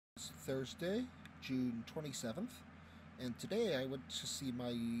It's Thursday, June 27th, and today I went to see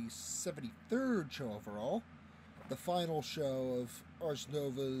my 73rd show overall, the final show of Ars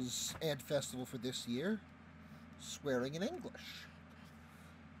Nova's ANTFEST for this year, Swearing in English.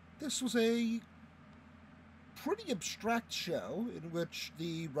 This was a pretty abstract show in which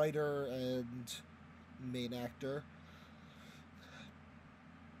the writer and main actor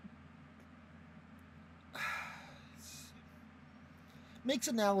makes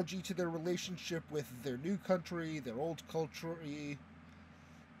analogy to their relationship with their new country, their old culture,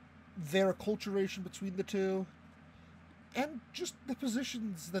 their acculturation between the two, and just the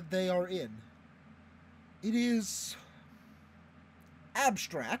positions that they are in. It is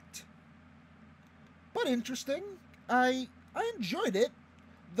abstract, but interesting. I enjoyed it,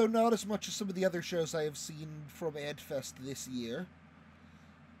 though not as much as some of the other shows I have seen from ANTFEST this year.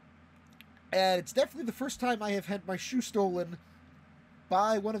 And it's definitely the first time I have had my shoe stolen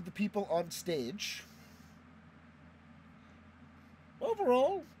by one of the people on stage.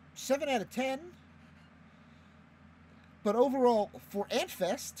 Overall, 7 out of 10. But overall, for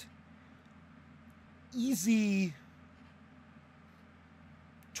ANTFEST, easy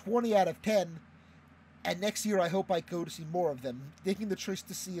 20 out of 10. And next year I hope I go to see more of them. Taking the choice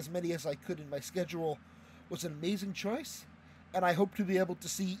to see as many as I could in my schedule was an amazing choice. And I hope to be able to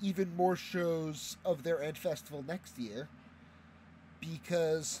see even more shows of their ANTFestival next year.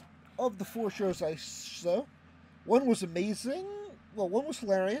 Because of the 4 shows I saw, one was amazing, well, one was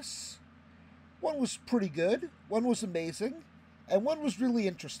hilarious, one was pretty good, one was amazing, and one was really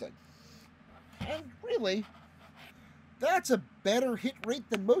interesting. And really, that's a better hit rate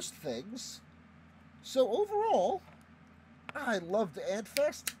than most things. So overall, I loved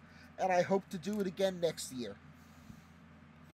ANTFEST, and I hope to do it again next year.